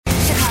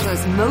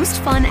Chicago's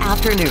most fun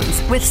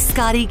afternoons with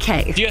Scotty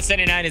K. US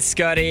 99 is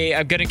Scotty.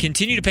 I'm going to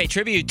continue to pay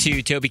tribute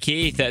to Toby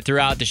Keith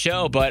throughout the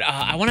show, but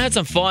I want to have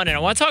some fun, and I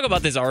want to talk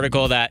about this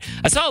article that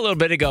I saw a little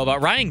bit ago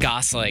about Ryan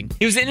Gosling.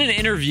 He was in an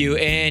interview,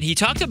 and he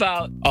talked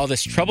about all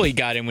this trouble he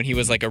got in when he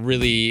was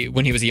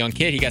when he was a young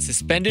kid. He got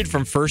suspended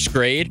from first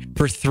grade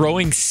for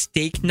throwing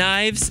steak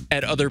knives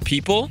at other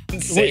people.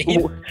 Wait,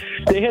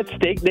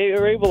 they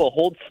were able to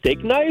hold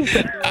steak knives?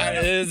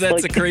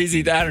 That's a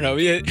crazy, I don't know.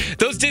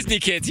 Those Disney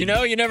kids, you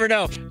never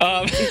know.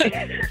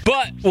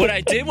 But what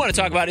I did want to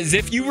talk about is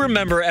if you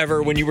remember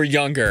ever when you were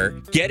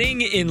younger,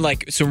 getting in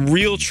some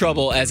real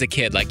trouble as a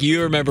kid. Like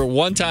you remember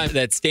one time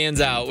that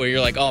stands out where you're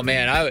like, oh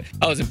man, I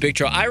was in big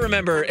trouble. I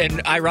remember,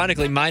 and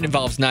ironically, mine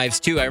involves knives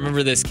too. I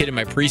remember this kid in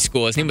my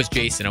preschool. His name was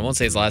Jason. I won't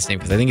say his last name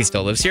because I think he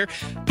still lives here.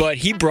 But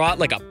he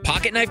brought a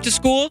pocket knife to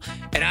school,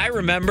 and I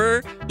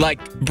remember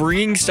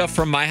bringing stuff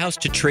from my house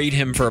to trade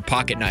him for a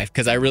pocket knife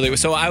because I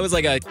was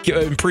like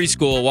in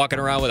preschool walking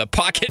around with a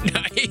pocket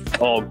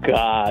knife. Oh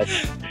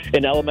gosh.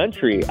 In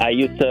elementary, I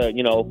used to,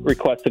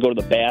 request to go to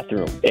the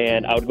bathroom,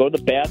 and I would go to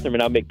the bathroom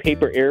and I'd make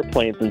paper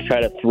airplanes and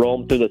try to throw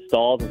them through the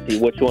stalls and see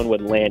which one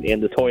would land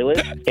in the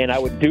toilet. And I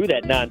would do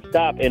that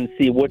nonstop and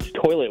see which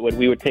toilet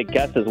we would take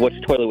guesses which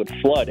toilet would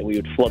flood, and we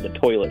would flood the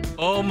toilet.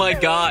 Oh my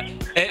God.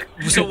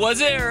 So was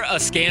there a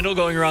scandal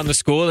going around the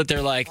school that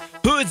they're like,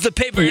 who is the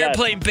paper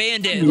airplane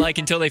bandit?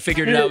 Until they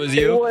figured it out was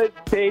you?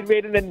 They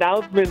made an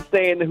announcement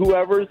saying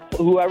whoever's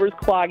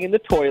clogging the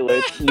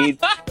toilet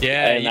needs.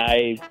 Yeah.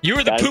 And you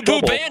were the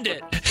poo-poo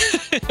bandit.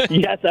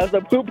 Yes, I was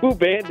the poo-poo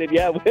bandit,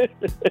 yeah.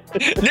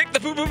 Nick the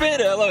poo-poo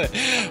bandit, I love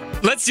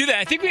it. Let's do that.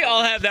 I think we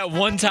all have that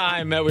one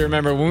time that we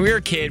remember when we were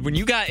a kid, when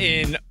you got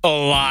in a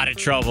lot of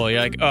trouble.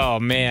 You're like, oh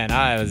man,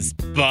 I was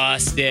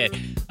busted.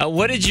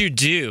 What did you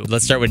do?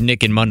 Let's start with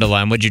Nick in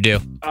Mundelein. What'd you do?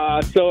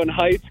 So in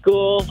high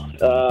school,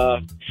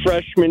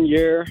 freshman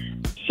year,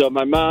 so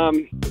my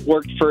mom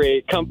worked for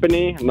a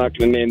company. I'm not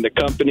going to name the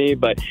company,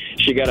 but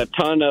she got a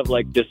ton of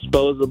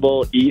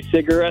disposable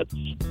e-cigarettes.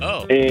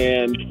 Oh.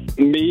 And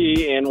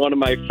me and one of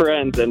my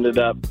friends ended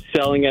up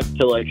selling it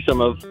to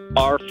some of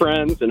our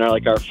friends and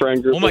our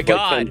friend group. Oh my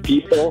God. 10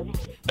 people.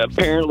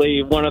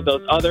 Apparently one of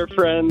those other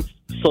friends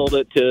sold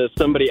it to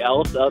somebody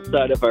else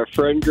outside of our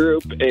friend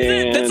group,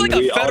 and that's like a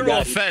we all federal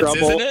got in offense,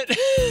 trouble. isn't it?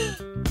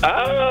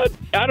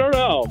 I don't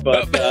know,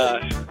 but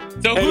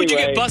so who'd you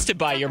get busted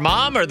by? Your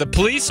mom or the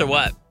police or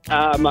what?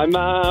 My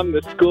mom,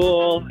 the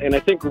school, and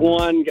I think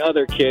one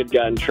other kid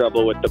got in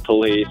trouble with the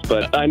police,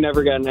 but I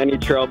never got in any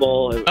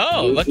trouble.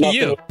 Oh, lucky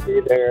you!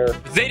 There.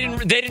 They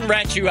didn't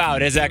rat you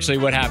out. Is actually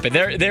what happened.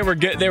 They were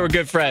good. They were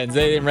good friends.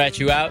 They didn't rat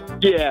you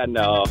out. Yeah,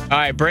 no. All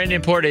right,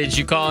 Brandon Porter, did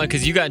you call in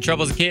because you got in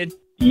trouble as a kid?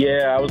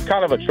 Yeah, I was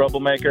kind of a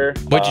troublemaker.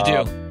 What'd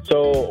you do?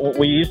 So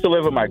we used to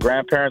live with my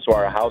grandparents while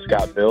our house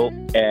got built,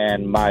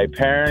 and my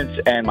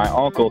parents and my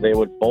uncle, they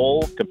would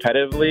bowl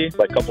competitively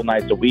a couple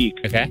nights a week.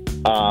 Okay.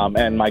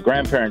 And my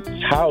grandparents'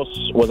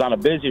 house was on a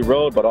busy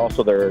road, but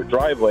also their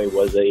driveway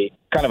was a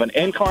kind of an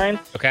incline.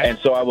 Okay. And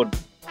so I would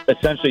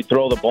essentially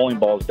throw the bowling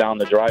balls down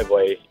the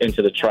driveway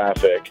into the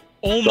traffic.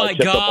 Oh, so my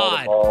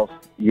God.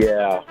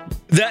 Yeah.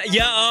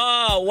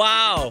 Oh,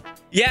 wow.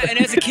 Yeah, and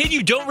as a kid,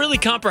 you don't really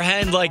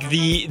comprehend,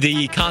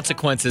 the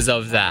consequences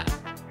of that.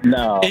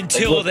 No.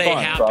 Until they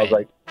happen. So I was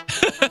like,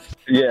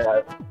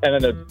 yeah. And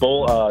then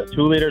the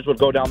 2 liters would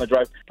go down the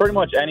drive. Pretty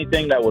much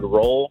anything that would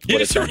roll you would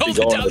just essentially rolled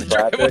go it down into the the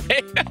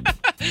traffic. driveway.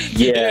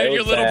 Yeah.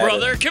 Your little bad.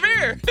 brother, come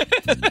here.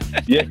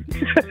 Yeah.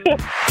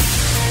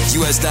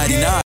 US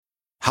 99.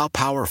 How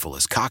powerful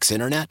is Cox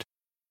Internet?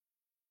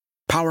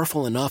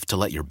 Powerful enough to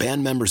let your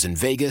band members in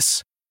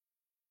Vegas,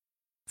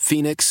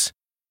 Phoenix,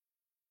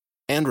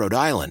 and Rhode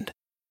Island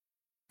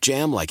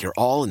jam like you're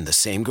all in the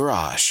same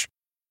garage.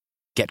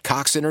 Get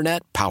Cox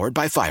Internet powered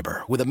by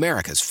fiber with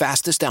America's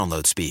fastest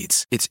download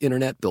speeds. It's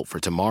internet built for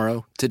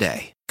tomorrow,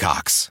 today.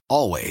 Cox,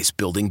 always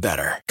building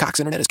better. Cox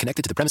Internet is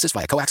connected to the premises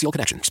via coaxial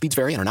connection. Speeds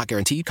vary and are not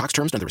guaranteed. Cox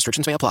terms and other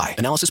restrictions may apply.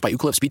 Analysis by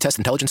Ookla Speed Test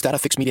Intelligence Data.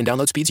 Fixed median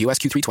download speeds. US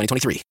Q3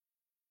 2023.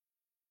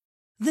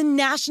 The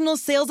national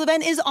sales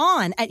event is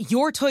on at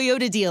your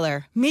Toyota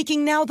dealer,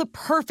 making now the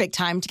perfect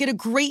time to get a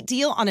great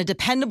deal on a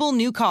dependable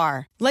new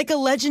car. Like a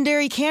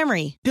legendary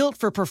Camry, built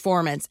for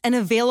performance and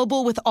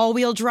available with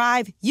all-wheel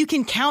drive, you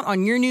can count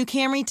on your new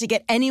Camry to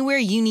get anywhere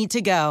you need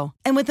to go.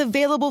 And with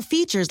available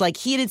features like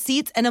heated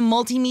seats and a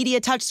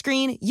multimedia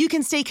touchscreen, you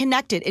can stay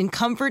connected in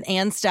comfort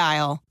and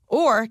style.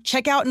 Or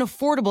check out an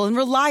affordable and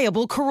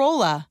reliable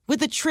Corolla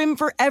with a trim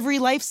for every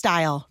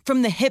lifestyle,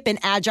 from the hip and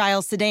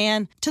agile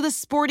sedan to the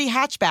sporty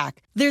hatchback.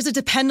 There's a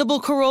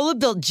dependable Corolla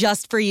built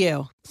just for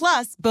you.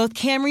 Plus, both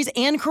Camrys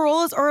and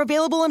Corollas are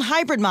available in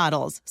hybrid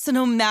models, so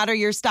no matter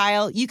your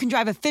style, you can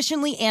drive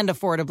efficiently and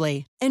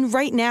affordably. And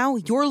right now,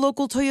 your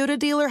local Toyota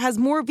dealer has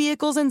more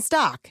vehicles in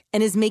stock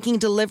and is making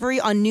delivery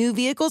on new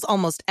vehicles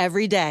almost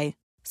every day.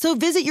 So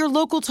visit your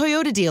local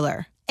Toyota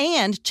dealer.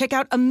 And check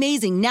out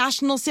amazing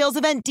national sales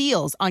event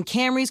deals on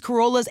Camrys,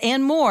 Corollas,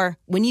 and more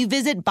when you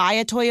visit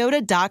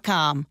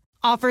buyatoyota.com.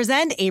 Offers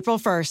end April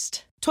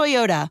 1st.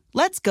 Toyota,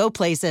 let's go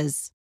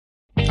places.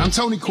 I'm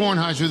Tony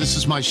Kornheiser. This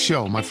is my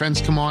show. My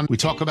friends come on. We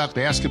talk about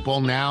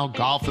basketball now,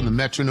 golf, and the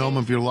metronome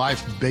of your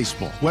life,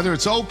 baseball. Whether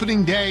it's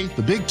opening day,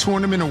 the big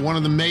tournament, or one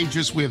of the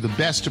majors, we have the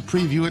best to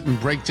preview it and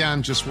break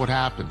down just what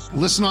happened.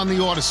 Listen on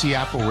the Odyssey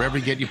app or wherever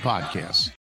you get your podcasts.